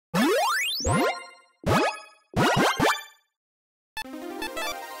Hello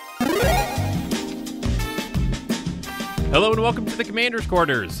and welcome to the Commander's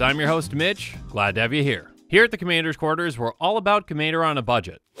Quarters. I'm your host Mitch, glad to have you here. Here at the Commander's Quarters, we're all about Commander on a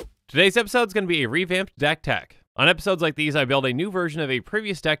budget. Today's episode is going to be a revamped deck tech. On episodes like these, I build a new version of a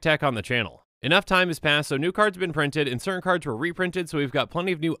previous deck tech on the channel. Enough time has passed, so new cards have been printed and certain cards were reprinted, so we've got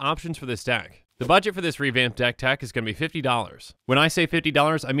plenty of new options for this deck. The budget for this revamped deck tech is going to be $50. When I say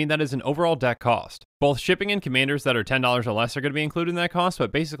 $50, I mean that is an overall deck cost. Both shipping and commanders that are $10 or less are going to be included in that cost,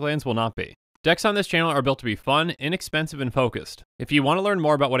 but basic lands will not be. Decks on this channel are built to be fun, inexpensive, and focused. If you want to learn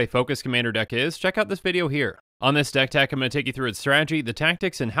more about what a focused commander deck is, check out this video here. On this deck tech, I'm going to take you through its strategy, the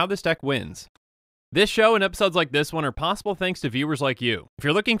tactics, and how this deck wins. This show and episodes like this one are possible thanks to viewers like you. If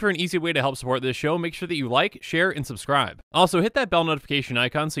you're looking for an easy way to help support this show, make sure that you like, share, and subscribe. Also, hit that bell notification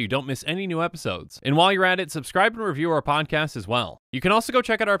icon so you don't miss any new episodes. And while you're at it, subscribe and review our podcast as well. You can also go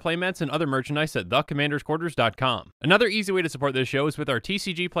check out our playmats and other merchandise at thecommandersquarters.com. Another easy way to support this show is with our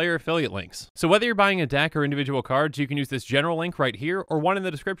TCGplayer affiliate links. So whether you're buying a deck or individual cards, you can use this general link right here or one in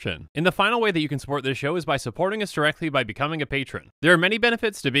the description. And the final way that you can support this show is by supporting us directly by becoming a patron. There are many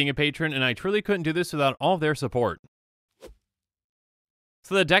benefits to being a patron, and I truly couldn't do this without all of their support.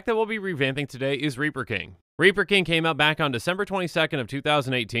 So the deck that we'll be revamping today is Reaper King. Reaper King came out back on December 22nd of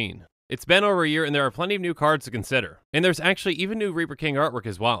 2018. It's been over a year and there are plenty of new cards to consider. And there's actually even new Reaper King artwork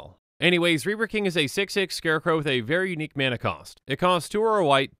as well. Anyways, Reaper King is a 6/6 scarecrow with a very unique mana cost. It costs 2 or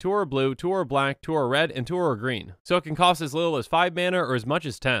white, 2 or blue, 2 or black, 2 or red, and 2 or green. So it can cost as little as 5 mana or as much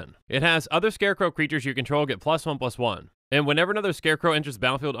as 10. It has other scarecrow creatures you control get +1/+1. And whenever another scarecrow enters the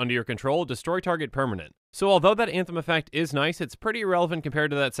battlefield under your control, destroy target permanent. So although that Anthem effect is nice, it's pretty irrelevant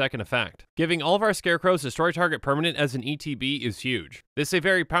compared to that second effect. Giving all of our scarecrows destroy target permanent as an ETB is huge. This is a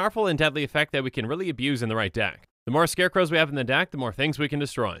very powerful and deadly effect that we can really abuse in the right deck. The more scarecrows we have in the deck, the more things we can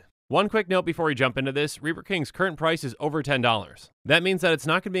destroy. One quick note before we jump into this, Reaper King's current price is over $10. That means that it's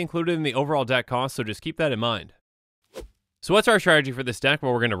not going to be included in the overall deck cost, so just keep that in mind. So what's our strategy for this deck?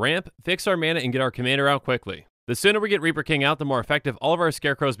 Well, we're going to ramp, fix our mana, and get our commander out quickly. The sooner we get Reaper King out, the more effective all of our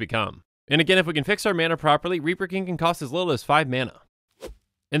scarecrows become. And again, if we can fix our mana properly, Reaper King can cost as little as 5 mana.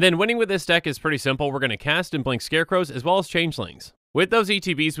 And then winning with this deck is pretty simple. We're going to cast and blink scarecrows as well as changelings. With those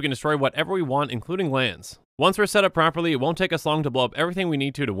ETBs, we can destroy whatever we want, including lands. Once we're set up properly, it won't take us long to blow up everything we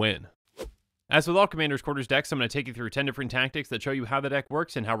need to win. As with all Commander's Quarters decks, I'm going to take you through 10 different tactics that show you how the deck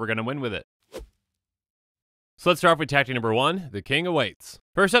works and how we're going to win with it. So let's start off with tactic number 1, the King awaits.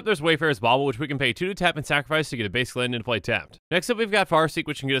 First up, there's Wayfarer's Bauble, which we can pay 2 to tap and sacrifice to get a basic land into play tapped. Next up, we've got Farseek,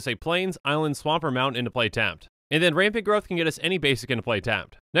 which can get us a Plains, Island, Swamp, or Mountain into play tapped. And then Rampant Growth can get us any basic into play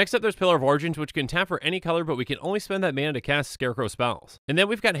tapped. Next up, there's Pillar of Origins, which can tap for any color, but we can only spend that mana to cast Scarecrow spells. And then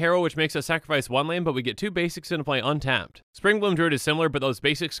we've got Harrow, which makes us sacrifice 1 land, but we get 2 basics into play untapped. Springbloom Druid is similar, but those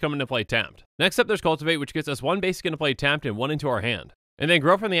basics come into play tapped. Next up, there's Cultivate, which gets us 1 basic into play tapped and 1 into our hand. And then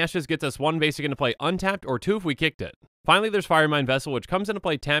Grow from the Ashes gets us 1 basic into play untapped or 2 if we kicked it. Finally, there's Firemind Vessel, which comes into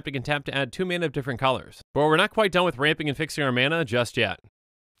play tapped and can tap to add 2 mana of different colors. But we're not quite done with ramping and fixing our mana just yet.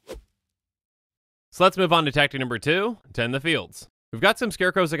 So let's move on to tactic number 2, tend the fields. We've got some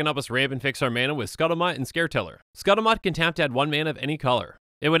scarecrows that can help us ramp and fix our mana with Scuttlemutt and Scaretiller. Scuttlemutt can tap to add 1 mana of any color.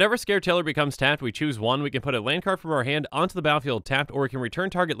 And whenever Scaretiller becomes tapped, we choose 1, we can put a land card from our hand onto the battlefield tapped, or we can return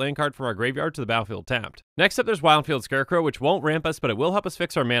target land card from our graveyard to the battlefield tapped. Next up, there's Wildfield Scarecrow, which won't ramp us, but it will help us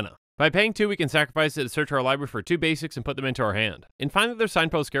fix our mana. By paying 2, we can sacrifice it to search our library for 2 basics and put them into our hand. And finally, there's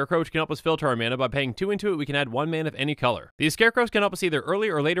Signpost Scarecrow, which can help us filter our mana. By paying 2 into it, we can add 1 mana of any color. These scarecrows can help us either early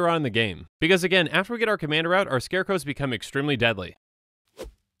or later on in the game. Because again, after we get our commander out, our scarecrows become extremely deadly.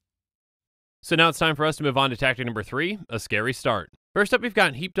 So now it's time for us to move on to tactic number 3, a scary start. First up, we've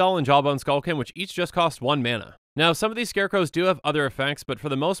got Heap Doll and Jawbone Skullkin, which each just cost 1 mana. Now, some of these scarecrows do have other effects, but for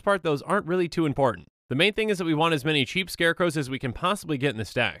the most part, those aren't really too important. The main thing is that we want as many cheap scarecrows as we can possibly get in the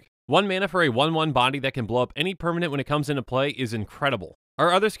stack. 1 mana for a 1/1 body that can blow up any permanent when it comes into play is incredible.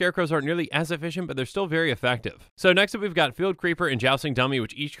 Our other scarecrows aren't nearly as efficient, but they're still very effective. So next up, we've got Field Creeper and Jousting Dummy,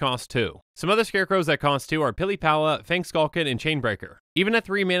 which each cost 2. Some other scarecrows that cost 2 are Pilipala, Fang Skullkin, and Chainbreaker. Even at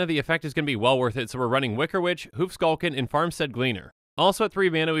 3 mana, the effect is going to be well worth it, so we're running Wicker Witch, Hoof Skullkin, and Farmstead Gleaner. Also at 3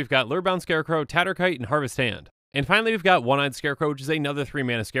 mana, we've got Lurebound Scarecrow, Tatterkite, and Harvest Hand. And finally, we've got One-Eyed Scarecrow, which is another 3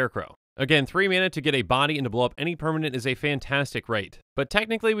 mana scarecrow. Again, 3 mana to get a body and to blow up any permanent is a fantastic rate. But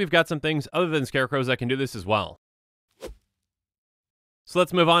technically, we've got some things other than scarecrows that can do this as well. So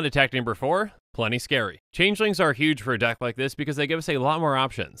let's move on to tactic number 4, Plenty Scary. Changelings are huge for a deck like this because they give us a lot more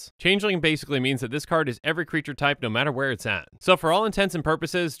options. Changeling basically means that this card is every creature type no matter where it's at. So for all intents and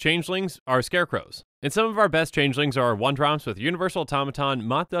purposes, changelings are scarecrows. And some of our best changelings are our 1-drops with Universal Automaton,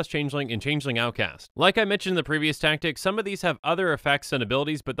 Moth Dust Changeling, and Changeling Outcast. Like I mentioned in the previous tactic, some of these have other effects and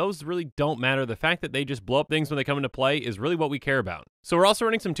abilities, but those really don't matter. The fact that they just blow up things when they come into play is really what we care about. So we're also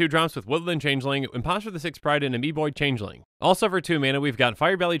running some 2-drops with Woodland Changeling, Imposter the Sixth Pride, and Amoeboid Changeling. Also for 2 mana, we've got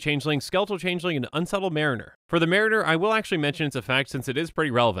Firebelly Changeling, Skeletal Changeling, and Unsettled Mariner. For the Mariner, I will actually mention its effect since it is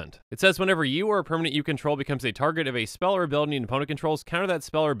pretty relevant. It says whenever you or a permanent you control becomes a target of a spell or ability an opponent controls, counter that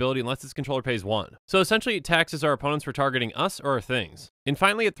spell or ability unless its controller pays 1. So essentially it taxes our opponents for targeting us or our things. And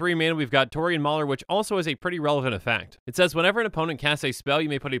finally at 3 mana, we've got Torian Mauler, which also has a pretty relevant effect. It says whenever an opponent casts a spell, you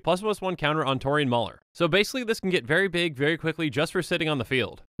may put a +1/+1 counter on Torian Mauler. So basically this can get very big very quickly just for sitting on the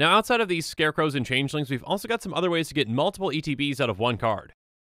field. Now outside of these scarecrows and changelings, we've also got some other ways to get multiple ETBs out of one card.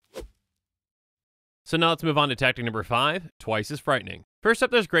 So now let's move on to tactic number 5, Twice as Frightening. First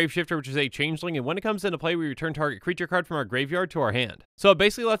up, there's Graveshifter, which is a changeling, and when it comes into play, we return target creature card from our graveyard to our hand. So it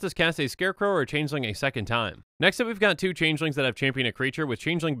basically lets us cast a Scarecrow or a Changeling a second time. Next up, we've got 2 changelings that have championed a creature with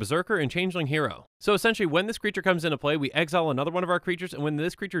Changeling Berserker and Changeling Hero. So essentially, when this creature comes into play, we exile another one of our creatures, and when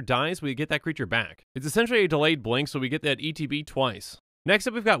this creature dies, we get that creature back. It's essentially a delayed blink, so we get that ETB twice. Next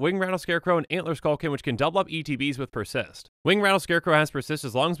up, we've got Wing Rattle Scarecrow and Antler Skullkin, which can double up ETBs with Persist. Wing Rattle Scarecrow has Persist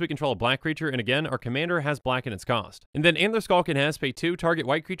as long as we control a black creature, and again, our commander has black in its cost. And then Antler Skullkin has pay 2, target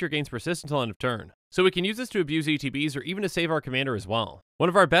white creature gains Persist until end of turn. So we can use this to abuse ETBs or even to save our commander as well. One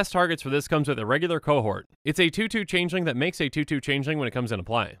of our best targets for this comes with a regular cohort. It's a 2/2 changeling that makes a 2/2 changeling when it comes into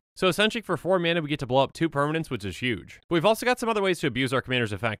play. So essentially for 4 mana, we get to blow up 2 permanents, which is huge. But we've also got some other ways to abuse our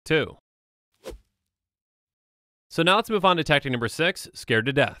commander's effect too. So now let's move on to tactic number 6, Scared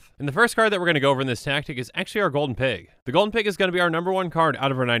to Death. And the first card that we're going to go over in this tactic is actually our Golden Pig. The Golden Pig is going to be our number 1 card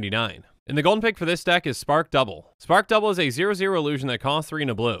out of our 99. And the Golden Pig for this deck is Spark Double. Spark Double is a 0/0 illusion that costs 3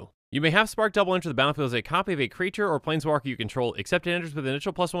 and a blue. You may have Spark Double enter the battlefield as a copy of a creature or planeswalker you control, except it enters with an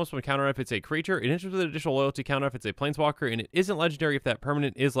initial +1/+1 counter if it's a creature, it enters with an additional loyalty counter if it's a planeswalker, and it isn't legendary if that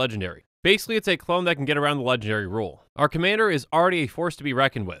permanent is legendary. Basically, it's a clone that can get around the legendary rule. Our commander is already a force to be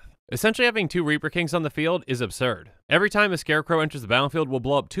reckoned with. Essentially, having 2 Reaper Kings on the field is absurd. Every time a Scarecrow enters the battlefield, we'll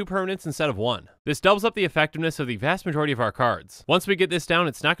blow up 2 permanents instead of 1. This doubles up the effectiveness of the vast majority of our cards. Once we get this down,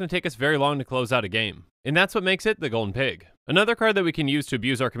 it's not going to take us very long to close out a game. And that's what makes it the Golden Pig. Another card that we can use to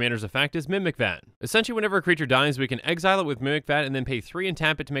abuse our commander's effect is Mimic Vat. Essentially, whenever a creature dies, we can exile it with Mimic Vat and then pay 3 and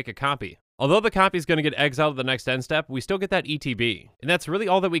tap it to make a copy. Although the copy is going to get exiled at the next end step, we still get that ETB. And that's really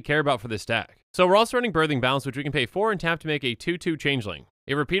all that we care about for this deck. So we're also running Birthing Bounds, which we can pay 4 and tap to make a 2/2 changeling.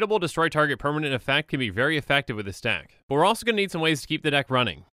 A repeatable destroy target permanent effect can be very effective with this deck. But we're also going to need some ways to keep the deck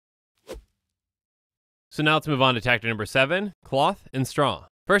running. So now let's move on to tactic number 7, Cloth and Straw.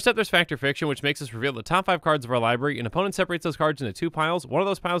 First up, there's Factor Fiction, which makes us reveal the top 5 cards of our library. An opponent separates those cards into 2 piles. One of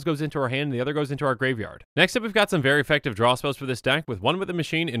those piles goes into our hand, and the other goes into our graveyard. Next up, we've got some very effective draw spells for this deck, with One with the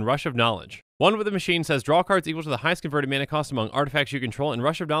Machine and Rush of Knowledge. One with the Machine says draw cards equal to the highest converted mana cost among artifacts you control, and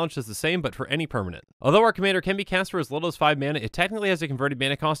Rush of Knowledge does the same, but for any permanent. Although our commander can be cast for as little as 5 mana, it technically has a converted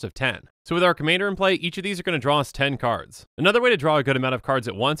mana cost of 10. So with our commander in play, each of these are going to draw us 10 cards. Another way to draw a good amount of cards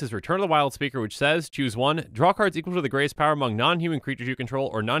at once is Return of the Wild Speaker, which says, choose 1, draw cards equal to the greatest power among non-human creatures you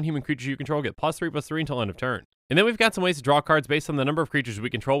control, or non-human creatures you control get +3/+3 until end of turn. And then we've got some ways to draw cards based on the number of creatures we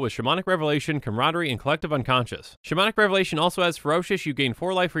control with Shamanic Revelation, Camaraderie, and Collective Unconscious. Shamanic Revelation also has Ferocious, you gain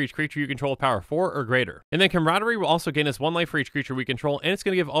 4 life for each creature you control with power 4 or greater. And then Camaraderie will also gain us 1 life for each creature we control, and it's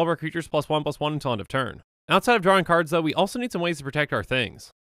going to give all of our creatures +1/+1 until end of turn. Outside of drawing cards though, we also need some ways to protect our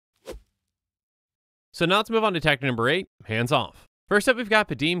things. So now let's move on to tactic number 8, Hands Off. First up, we've got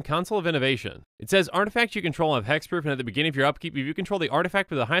Padim, Console of Innovation. It says artifacts you control have hexproof, and at the beginning of your upkeep, if you control the artifact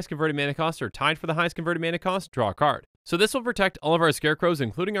with the highest converted mana cost or tied for the highest converted mana cost, draw a card. So this will protect all of our Scarecrows,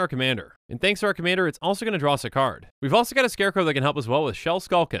 including our commander. And thanks to our commander, it's also going to draw us a card. We've also got a Scarecrow that can help as well with Shell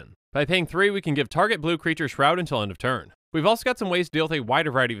Skullkin. By paying 3, we can give target blue creature Shroud until end of turn. We've also got some ways to deal with a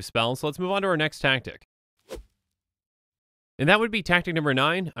wider variety of spells, so let's move on to our next tactic. And that would be tactic number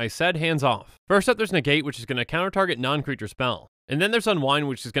 9, I said Hands Off. First up, there's Negate, which is going to counter-target non-creature spell. And then there's Unwind,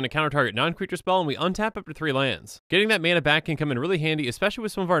 which is going to counter-target non-creature spell, and we untap up to 3 lands. Getting that mana back can come in really handy, especially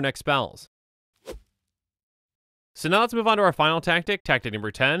with some of our next spells. So now let's move on to our final tactic, tactic number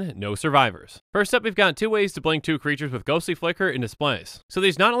 10, No Survivors. First up, we've got 2 ways to blink 2 creatures with Ghostly Flicker and Displace. So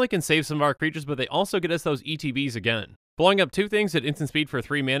these not only can save some of our creatures, but they also get us those ETBs again. Blowing up 2 things at instant speed for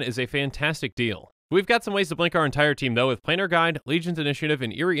 3 mana is a fantastic deal. We've got some ways to blink our entire team though, with Planar Guide, Legion's Initiative,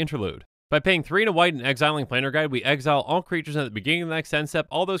 and Eerie Interlude. By paying 3 and a white and exiling Planner Guide, we exile all creatures at the beginning of the next end step.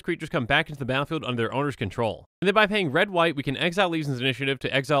 All those creatures come back into the battlefield under their owner's control. And then by paying red-white, we can exile Legion's Initiative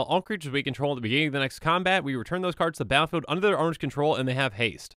to exile all creatures we control at the beginning of the next combat. We return those cards to the battlefield under their owner's control, and they have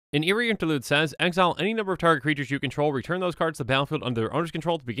haste. An Eerie Interlude says, exile any number of target creatures you control, return those cards to the battlefield under their owner's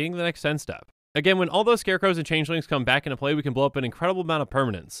control at the beginning of the next end step. Again, when all those scarecrows and changelings come back into play, we can blow up an incredible amount of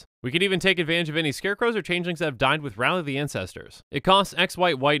permanents. We can even take advantage of any scarecrows or changelings that have died with Rally the Ancestors. It costs X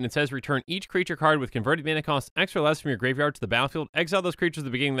white white, and it says return each creature card with converted mana cost X or less from your graveyard to the battlefield, exile those creatures at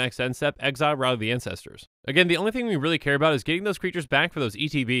the beginning of the next end step, exile Rally the Ancestors. Again, the only thing we really care about is getting those creatures back for those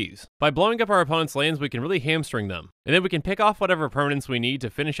ETBs. By blowing up our opponent's lands, we can really hamstring them, and then we can pick off whatever permanents we need to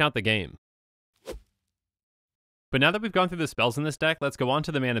finish out the game. But now that we've gone through the spells in this deck, let's go on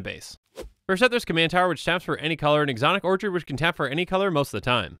to the mana base. First up, there's Command Tower, which taps for any color, and Exotic Orchard, which can tap for any color most of the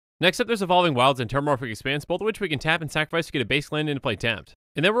time. Next up, there's Evolving Wilds and Terramorphic Expanse, both of which we can tap and sacrifice to get a base land into play tapped.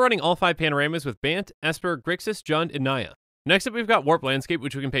 And then we're running all 5 Panoramas with Bant, Esper, Grixis, Jund, and Naya. Next up, we've got Warp Landscape,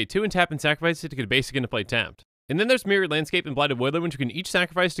 which we can pay 2 and tap and sacrifice it to get a basic into play tapped. And then there's Mirrored Landscape and Blighted Woodland, which we can each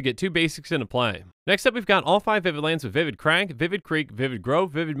sacrifice to get 2 basics into play. Next up, we've got all 5 Vivid Lands with Vivid Crag, Vivid Creek, Vivid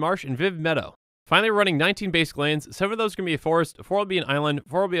Grove, Vivid Marsh, and Vivid Meadow. Finally, we're running 19 basic lands. 7 of those are going to be a forest, 4 will be an island,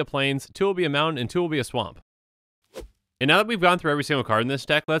 4 will be a plains, 2 will be a mountain, and 2 will be a swamp. And now that we've gone through every single card in this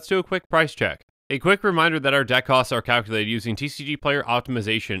deck, let's do a quick price check. A quick reminder that our deck costs are calculated using TCGplayer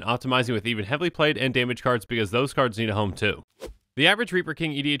optimization, optimizing with even heavily played and damaged cards because those cards need a home too. The average Reaper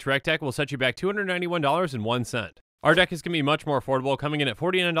King EDH rec deck will set you back $291.01. Our deck is going to be much more affordable, coming in at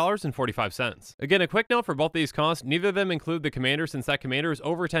 $49.45. Again, a quick note for both these costs, neither of them include the commander since that commander is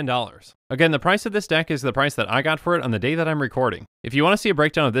over $10. Again, the price of this deck is the price that I got for it on the day that I'm recording. If you want to see a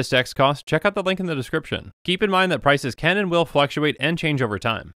breakdown of this deck's cost, check out the link in the description. Keep in mind that prices can and will fluctuate and change over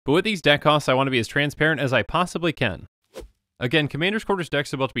time. But with these deck costs, I want to be as transparent as I possibly can. Again, Commander's Quarters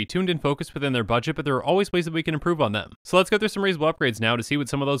decks are about to be tuned and focused within their budget, but there are always ways that we can improve on them. So let's go through some reasonable upgrades now to see what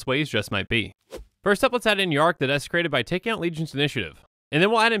some of those ways just might be. First up, let's add in Yark the Desecrated by taking out Legion's Initiative. And then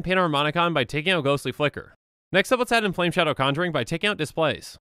we'll add in Panoramanicon by taking out Ghostly Flicker. Next up, let's add in Flame Shadow Conjuring by taking out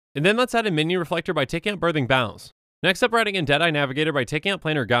Displays. And then let's add in Minion Reflector by taking out Birthing Boughs. Next up, we're adding in Deadeye Navigator by taking out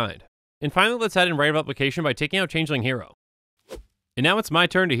Planner Guide. And finally, let's add in Rite of Application by taking out Changeling Hero. And now it's my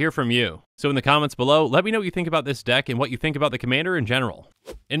turn to hear from you. So in the comments below, let me know what you think about this deck and what you think about the commander in general.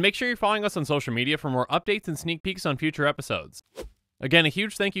 And make sure you're following us on social media for more updates and sneak peeks on future episodes. Again, a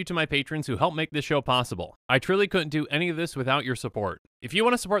huge thank you to my patrons who help make this show possible. I truly couldn't do any of this without your support. If you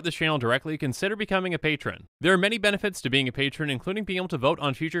want to support this channel directly, consider becoming a patron. There are many benefits to being a patron, including being able to vote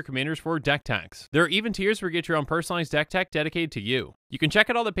on future commanders for deck techs. There are even tiers where you get your own personalized deck tech dedicated to you. You can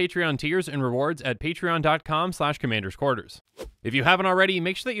check out all the Patreon tiers and rewards at patreon.com/commandersquarters. If you haven't already,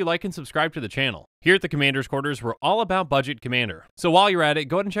 make sure that you like and subscribe to the channel. Here at the Commander's Quarters, we're all about budget commander. So while you're at it,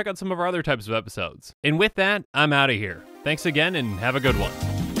 go ahead and check out some of our other types of episodes. And with that, I'm out of here. Thanks again and have a good one.